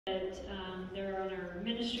They're on our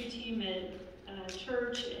ministry team at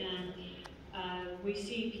church, and we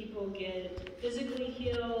see people get physically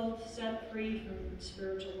healed, set free from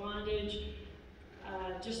spiritual bondage,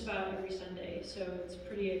 just about every Sunday, so it's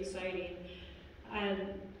pretty exciting.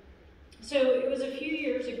 So it was a few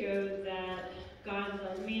years ago that God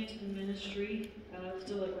led me into the ministry of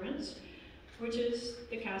deliverance, which is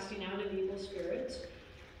the casting out of evil spirits.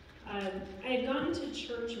 I had gone to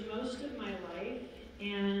church most of my life,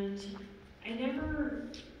 and I never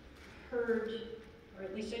heard, or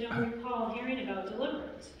at least I don't recall hearing about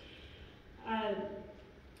deliverance.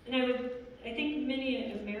 And I think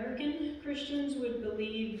many American Christians would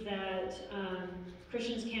believe that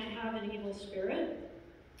Christians can't have an evil spirit,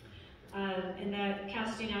 and that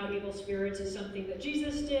casting out evil spirits is something that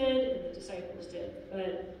Jesus did and the disciples did,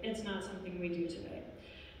 but it's not something we do today.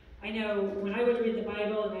 I know when I would read the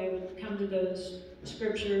Bible and I would come to those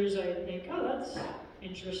scriptures, I'd think, oh, that's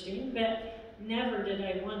interesting, but never did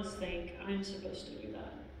I once think I'm supposed to do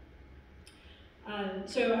that.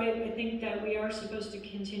 So I think that we are supposed to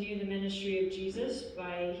continue the ministry of Jesus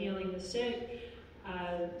by healing the sick,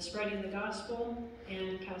 spreading the gospel,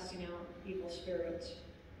 and casting out evil spirits.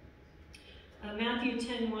 Matthew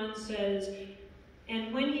 10:1 says,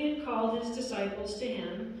 "And when he had called his disciples to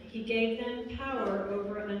him, he gave them power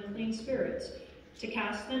over unclean spirits, to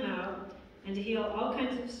cast them out, and to heal all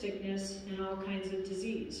kinds of sickness and all kinds of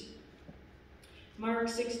disease." Mark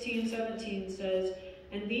 16:17 says,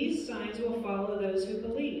 "And these signs will follow those who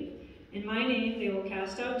believe. In my name they will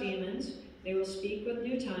cast out demons, they will speak with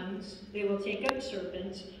new tongues, they will take up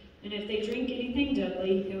serpents, and if they drink anything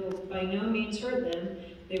deadly, it will by no means hurt them.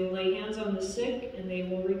 They will lay hands on the sick, and they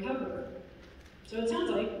will recover." So it sounds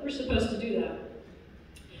like we're supposed to do that.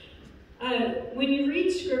 When you read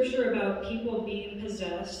scripture about people being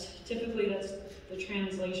possessed, typically that's the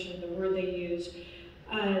translation, the word they use.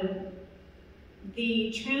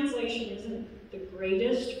 The translation isn't the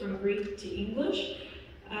greatest from Greek to English.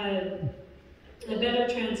 A better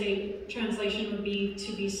translation would be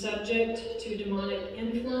to be subject to demonic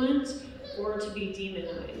influence or to be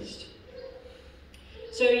demonized.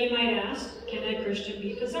 So you might ask, can a Christian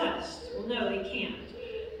be possessed? Well, no, they can't.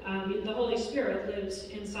 The Holy Spirit lives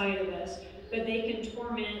inside of us, but they can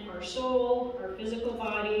torment our soul, our physical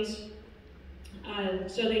bodies,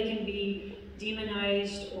 so they can be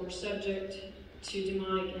demonized or subject to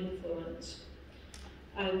demonic influence.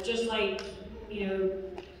 Just like,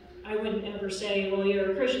 I wouldn't ever say, well,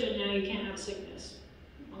 you're a Christian, now you can't have sickness.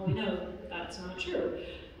 Well, we know that's not true.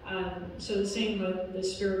 So the same with the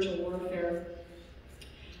spiritual warfare.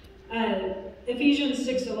 Ephesians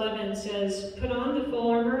 6:11 says, "Put on the full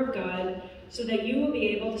armor of God, so that you will be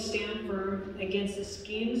able to stand firm against the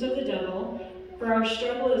schemes of the devil. For our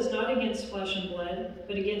struggle is not against flesh and blood,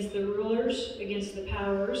 but against the rulers, against the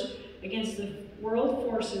powers, against the world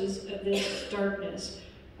forces of this darkness,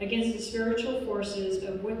 against the spiritual forces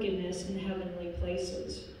of wickedness in heavenly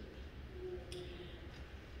places."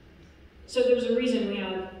 So there's a reason we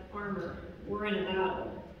have armor. We're in a battle.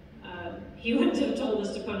 He wouldn't have told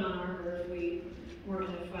us to put on armor if we weren't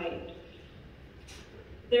in a fight.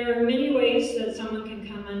 There are many ways that someone can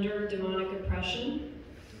come under demonic oppression.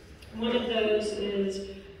 One of those is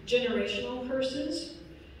generational curses.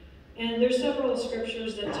 And there's several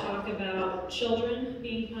scriptures that talk about children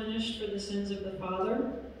being punished for the sins of the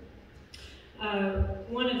father.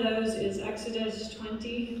 One of those is Exodus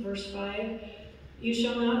 20, verse 5. "You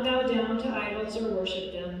shall not bow down to idols or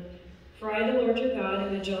worship them. For I, the Lord your God,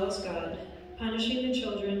 am a jealous God, punishing the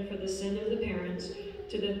children for the sin of the parents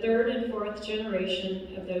to the third and fourth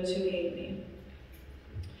generation of those who hate me."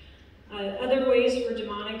 Other ways for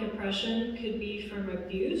demonic oppression could be from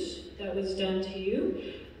abuse that was done to you.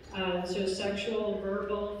 So sexual,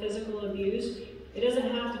 verbal, physical abuse. It doesn't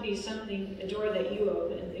have to be a door that you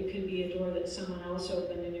open. It could be a door that someone else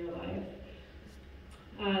opened in your life.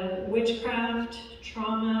 Witchcraft,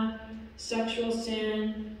 trauma, sexual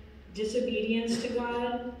sin, disobedience to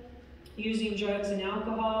God, using drugs and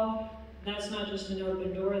alcohol. That's not just an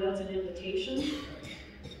open door, that's an invitation.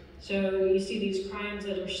 So you see these crimes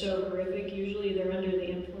that are so horrific, usually they're under the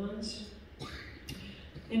influence.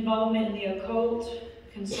 Involvement in the occult,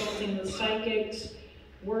 consulting with psychics,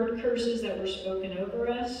 word curses that were spoken over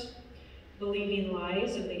us, believing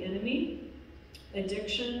lies of the enemy,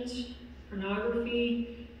 addictions,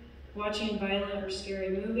 pornography, watching violent or scary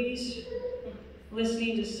movies,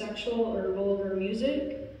 listening to sexual or vulgar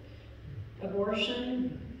music,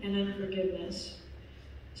 abortion, and unforgiveness.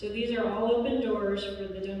 So these are all open doors for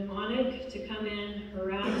the demonic to come in,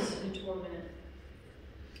 harass, and torment.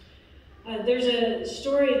 There's a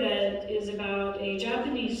story that is about a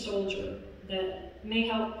Japanese soldier that may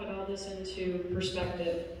help put all this into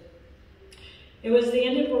perspective. It was the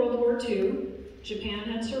end of World War II. Japan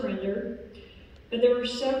had surrendered, but there were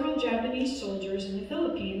several Japanese soldiers in the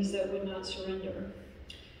Philippines that would not surrender.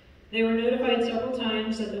 They were notified several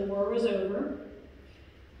times that the war was over,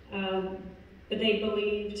 but they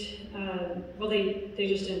believed, they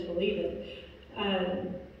just didn't believe it.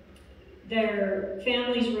 Their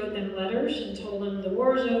families wrote them letters and told them the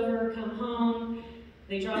war's over, come home.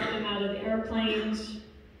 They dropped them out of the airplanes.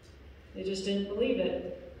 They just didn't believe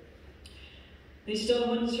it. They still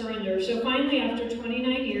wouldn't surrender. So finally, after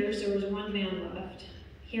 29 years, there was one man left,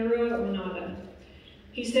 Hiro Onoda.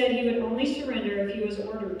 He said he would only surrender if he was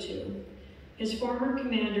ordered to. His former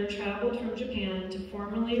commander traveled from Japan to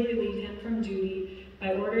formally relieve him from duty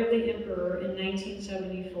by order of the emperor in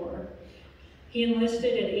 1974. He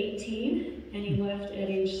enlisted at 18, and he left at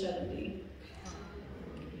age 70.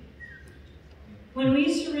 When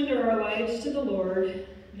we surrender our lives to the Lord,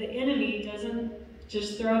 the enemy doesn't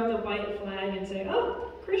just throw up the white flag and say,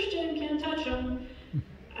 oh, Christian, can't touch him.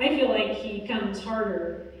 I feel like he comes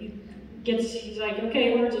harder. He's like,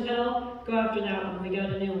 okay, Lords of Hell, go after that one. We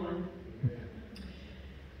got a new one.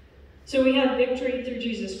 So we have victory through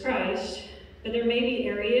Jesus Christ, but there may be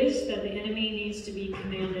areas that the enemy needs to be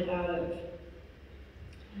commanded out of.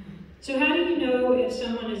 So how do you know if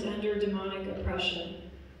someone is under demonic oppression?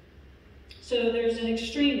 So there's an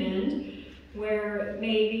extreme end where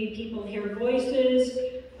maybe people hear voices,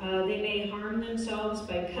 they may harm themselves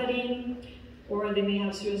by cutting, or they may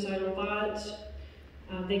have suicidal thoughts.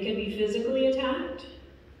 They could be physically attacked.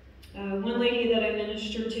 One lady that I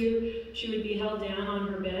ministered to, she would be held down on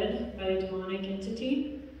her bed by a demonic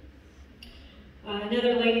entity.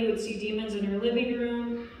 Another lady would see demons in her living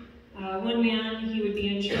room. One man, he would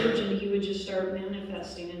be in church and he would just start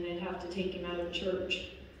manifesting and they'd have to take him out of church.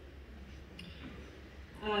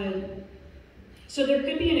 So there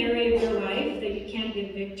could be an area of your life that you can't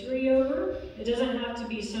get victory over. It doesn't have to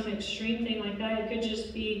be some extreme thing like that. It could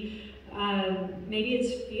just be, maybe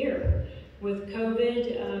it's fear. With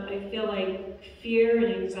COVID, I feel like fear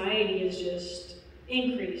and anxiety is just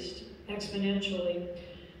increased exponentially.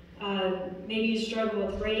 Maybe you struggle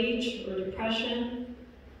with rage or depression.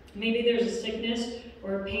 Maybe there's a sickness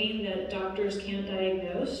or a pain that doctors can't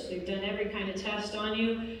diagnose. They've done every kind of test on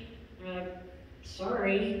you. They're like,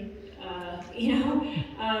 sorry.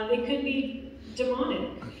 It could be demonic.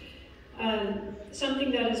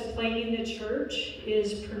 Something that is plaguing the church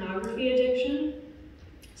is pornography addiction.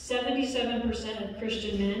 77% of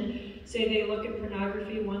Christian men say they look at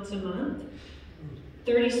pornography once a month.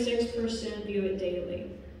 36% view it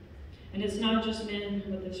daily. And it's not just men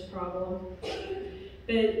with this problem.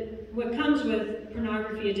 But what comes with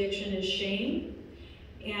pornography addiction is shame,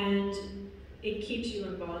 and it keeps you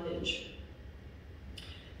in bondage.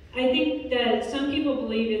 I think that some people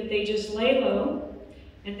believe if they just lay low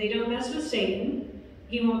and they don't mess with Satan,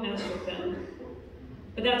 he won't mess with them.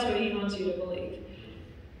 But that's what he wants you to believe.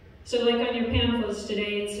 So like on your pamphlets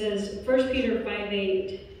today, it says, 1 Peter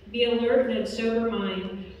 5:8, be alert and of sober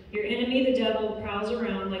mind. Your enemy, the devil, prowls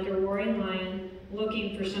around like a roaring lion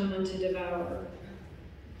looking for someone to devour.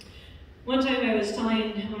 One time I was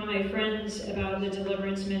telling one of my friends about the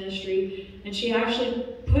deliverance ministry, and she actually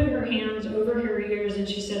put her hands over her ears and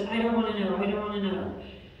she said, I don't want to know, I don't want to know.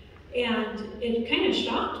 And it kind of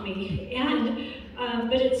shocked me,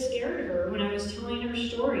 but it scared her when I was telling her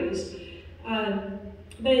stories.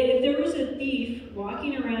 But if there was a thief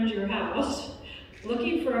walking around your house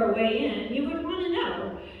looking for a way in, you would want to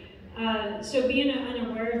know. So being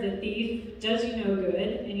unaware of the thief does you no good,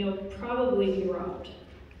 and you'll probably be robbed.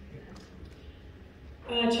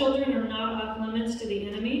 Children are not off limits to the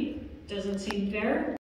enemy. Doesn't seem fair.